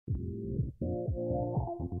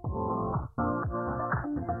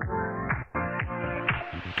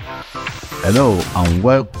Hello and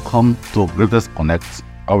welcome to Greatest Connect,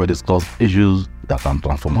 where we discuss issues that can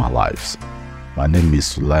transform our lives. My name is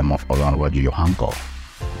Sulaiman Olanwaju, your anchor.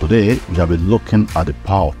 Today, we shall be looking at the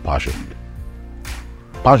power of passion.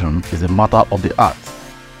 Passion is a matter of the heart.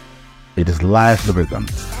 It is life lubricant.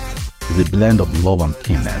 It is a blend of love and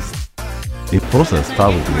keenness. The process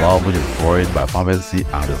starts with love, which is void by fervency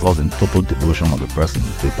and results in total devotion of the person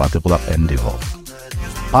to a particular endeavor.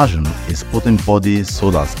 Passion is putting body,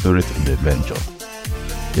 soul, and spirit in the venture.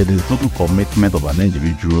 It is the total commitment of an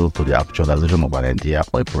individual to the actualization of an idea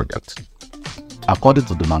or a project. According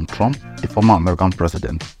to Donald Trump, a former American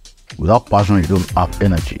president, without passion you don't have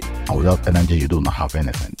energy, and without energy you don't have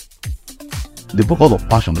anything. The purpose of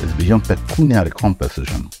passion is beyond pecuniary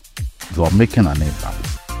compensation. It's about making an impact.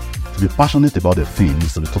 To be passionate about a thing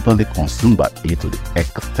is to be totally consumed by it to the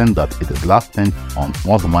extent that it is last thing on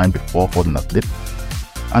one's mind before falling asleep,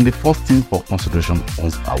 and the first thing for consideration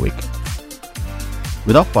once awake.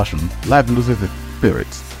 Without passion, life loses its spirit.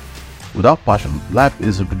 Without passion, life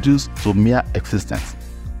is reduced to mere existence.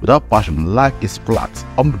 Without passion, life is flat,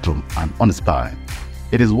 humdrum, and uninspiring.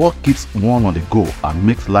 It is what keeps one on the go and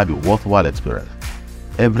makes life a worthwhile experience.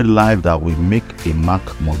 Every life that will make a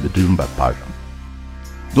mark must be driven by passion.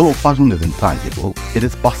 Though passion is intangible, it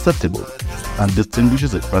is perceptible and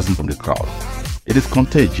distinguishes a person from the crowd. It is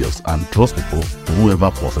contagious and draws people to whoever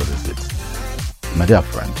possesses it. My dear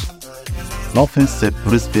friends, nothing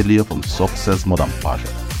separates failure from success more than passion.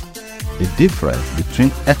 The difference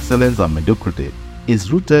between excellence and mediocrity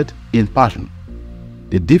is rooted in passion.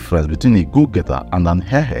 The difference between a go-getter and an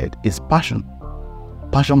airhead is passion.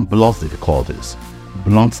 Passion blunts difficulties,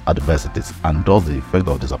 blunts adversities, and does the effect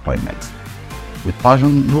of disappointment. With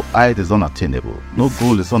passion, no height is unattainable, no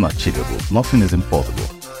goal is unachievable, nothing is impossible.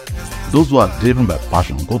 Those who are driven by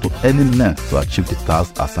passion go to any length to achieve the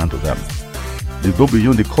task assigned to them. They go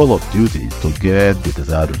beyond the call of duty to get the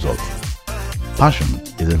desired result. Passion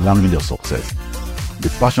is a language of success. The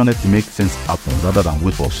passionate make things happen rather than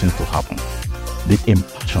wait for things to happen. The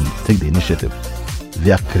impassioned take the initiative.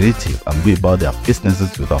 They are creative and go about their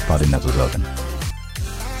businesses without adding enthusiasm.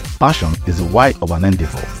 Passion is the why of an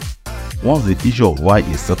endeavor. Once the issue of why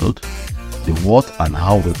is settled, the what and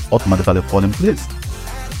how will automatically fall in place.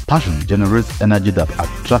 Passion generates energy that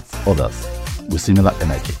attracts others with similar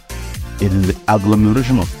energy. It is the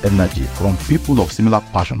agglomeration of energy from people of similar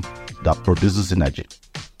passion that produces energy.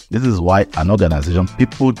 This is why an organization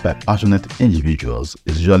peopled by passionate individuals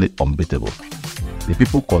is usually unbeatable. The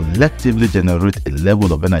people collectively generate a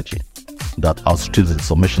level of energy that outstrips the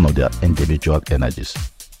summation of their individual energies.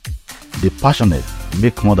 The passionate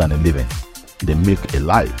make more than a living, they make a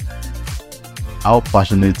life. How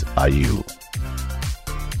passionate are you?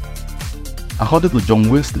 According to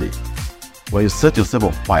John Wesley, when you set yourself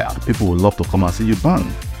on fire, people will love to come and see you burn.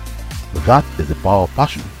 That is the power of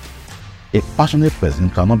passion. A passionate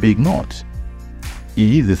person cannot be ignored.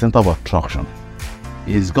 He is the center of attraction.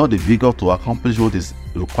 He has got the vigor to accomplish what is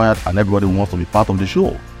required and everybody wants to be part of the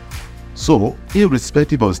show. So,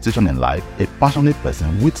 irrespective of his station in life, a passionate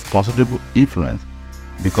person with considerable influence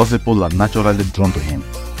because people are naturally drawn to him.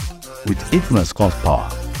 With influence comes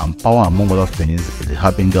power, and power among other things is the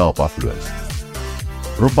harbinger of affluence.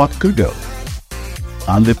 Robert Kriegel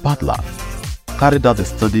and Lee Patler carried out a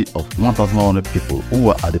study of 1,100 people who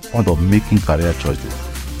were at the point of making career choices.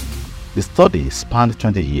 The study spanned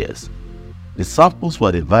 20 years. The samples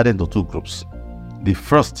were divided into two groups. The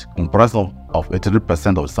first, comprised of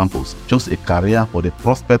 83% of the samples, chose a career for the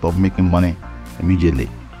prospect of making money immediately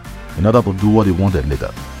in order to do what they wanted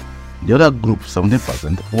later. The other group,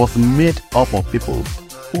 17%, was made up of people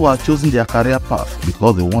who had chosen their career path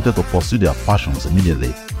because they wanted to pursue their passions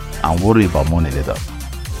immediately and worry about money later.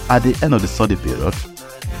 At the end of the study period,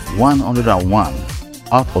 101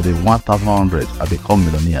 out of the 1,100 had become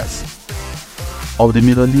millionaires. Of the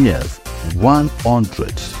millionaires,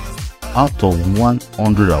 100 out of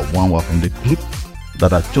 101 were from the group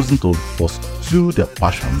that had chosen to pursue their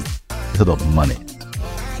passion instead of money.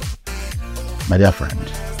 My dear friend,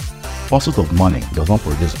 pursuit of money does not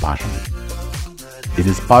produce passion. It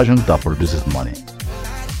is passion that produces money.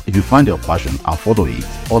 If you find your passion and follow it,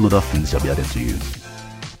 all other things shall be added to you.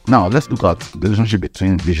 Now, let's look at the relationship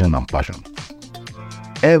between vision and passion.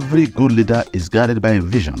 Every good leader is guided by a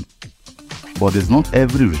vision, but it's not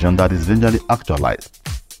every vision that is eventually actualized.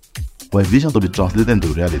 For a vision to be translated into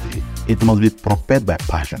reality, it must be propelled by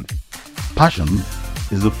passion. Passion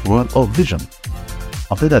is the fuel of vision.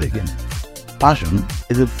 I'll say that again. Passion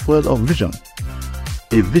is the fuel of vision.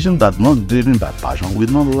 A vision that's not driven by passion will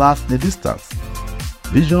not last the distance.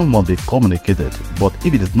 Vision must be communicated, but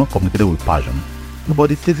if it is not communicated with passion,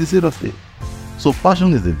 nobody takes it seriously. So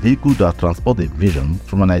passion is the vehicle that transports a vision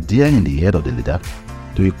from an idea in the head of the leader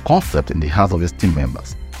to a concept in the hearts of his team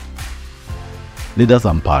members. Leaders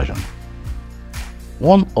and passion.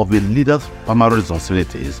 One of a leader's primary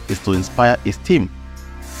responsibilities is to inspire his team.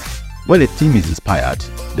 When a team is inspired,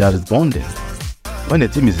 there is bonding. When a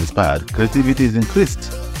team is inspired, creativity is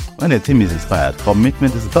increased. When a team is inspired,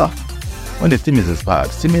 commitment is birthed. When a team is inspired,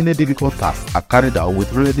 seemingly difficult tasks are carried out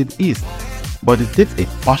with relative ease. But it takes a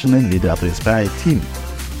passionate leader to inspire a team.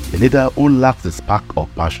 A leader who lacks the spark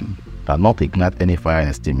of passion cannot ignite any fire in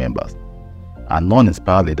his team members. A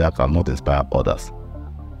non-inspired leader cannot inspire others.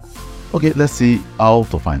 Okay, let's see how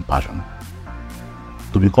to find passion.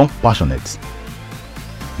 To become passionate,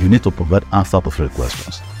 you need to provide answers to 3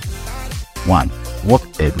 questions. 1. What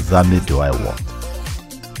exactly do I want?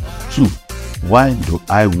 2. Why do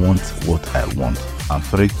I want what I want? And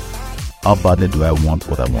 3. How badly do I want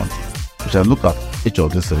what I want? We shall look at each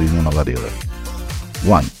of these 3 one over the other.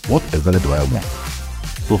 1. What exactly do I want?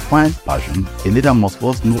 To find passion, a leader must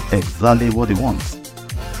first know exactly what he wants.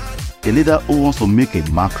 A leader who wants to make a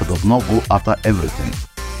mark does not go after everything.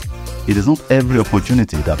 It is not every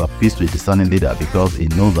opportunity that appeals to a discerning leader because he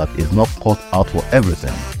knows that he is not cut out for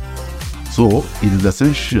everything. So, it is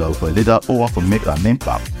essential for a leader who wants to make an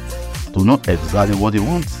impact to know exactly what he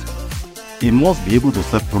wants. He must be able to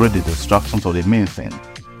separate the distractions from the main thing.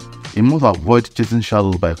 He must avoid chasing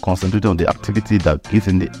shadows by concentrating on the activity that gives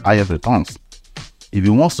him the highest returns. If he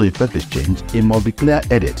wants to effect a change, he must be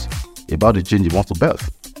clear-headed about the change he wants to birth.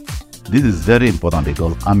 This is very important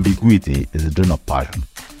because ambiguity is the drain of passion.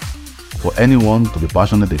 For anyone to be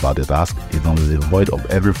passionate about the task, it must be devoid of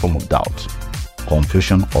every form of doubt,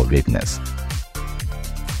 confusion, or vagueness.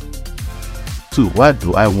 2. Why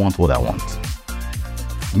do I want what I want?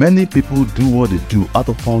 Many people do what they do out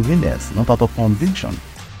of convenience, not out of conviction.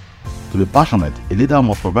 To be passionate, a leader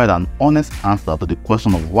must provide an honest answer to the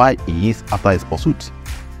question of why he is after his pursuit.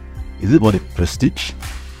 Is it for the prestige,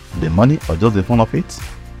 the money, or just the fun of it?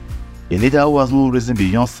 A leader who has no reason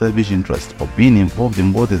beyond selfish interest or being involved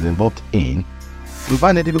in what is involved in will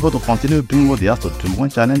find it difficult to continue doing what he has to do when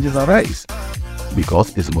challenges arise.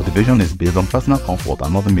 Because his motivation is based on personal comfort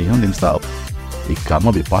and nothing beyond himself, he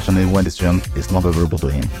cannot be passionate when the situation is not favorable to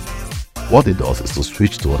him. What he does is to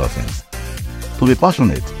switch to other things. To be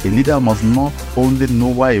passionate, a leader must not only know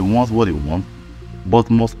why he wants what he wants, but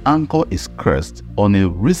must anchor his quest on a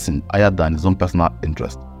reason higher than his own personal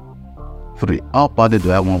interest. 3. How badly do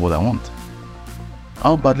I want what I want?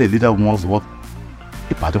 How badly a leader wants what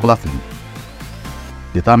a particular thing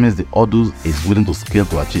determines the hurdles he is willing to scale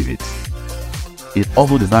to achieve it. It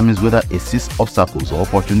also determines whether he sees obstacles or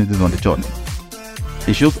opportunities on the journey.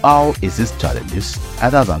 It shows how he sees challenges,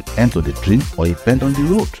 either as an end to the dream or a bend on the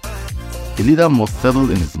road. A leader must settle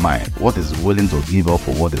in his mind what he is willing to give up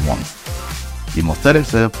for what he wants. He must tell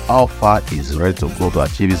himself how far he is ready to go to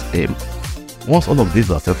achieve his aim. Once all of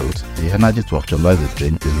these are settled, the energy to actualize the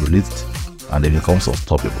dream is released and it becomes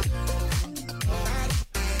unstoppable.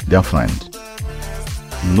 Dear friend,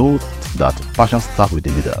 note that passion starts with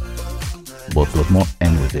the leader, but does not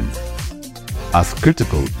end with him. As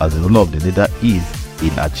critical as the role of the leader is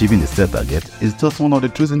in achieving the set target, is just one of the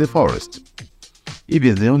trees in the forest. If he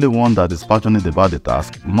is the only one that is passionate about the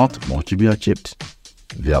task, not much will be achieved.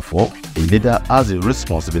 Therefore, a leader has a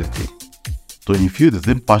responsibility to infuse the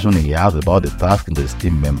same passion he has about the task into his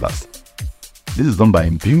team members. This is done by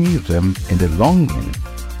imbuing them in the longing.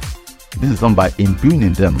 This is done by imbuing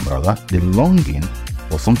in them, the longing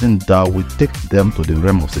for something that will take them to the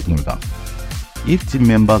realm of significance. If team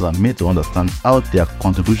members are made to understand how their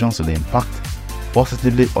contributions will impact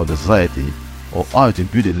positively on the society, or how to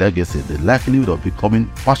build a legacy, the likelihood of becoming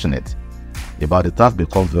passionate about the task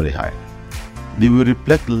becomes very high. They will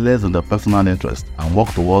reflect less on their personal interest and work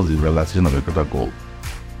towards the realization of a greater goal.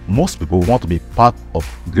 Most people want to be part of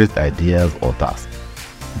great ideas or tasks.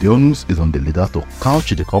 The onus is on the leader to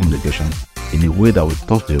couch the communication in a way that will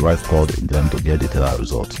touch the right chord in them to get the desired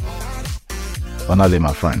result. Finally,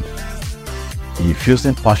 my friend,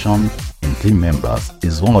 infusing passion in team members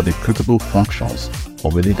is one of the critical functions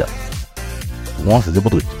of a leader. Once he's able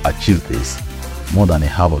to achieve this, more than a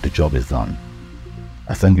half of the job is done.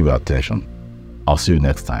 I thank you for your attention. I'll see you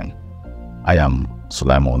next time. I am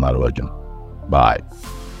Sulaiman Onarwaju. Bye.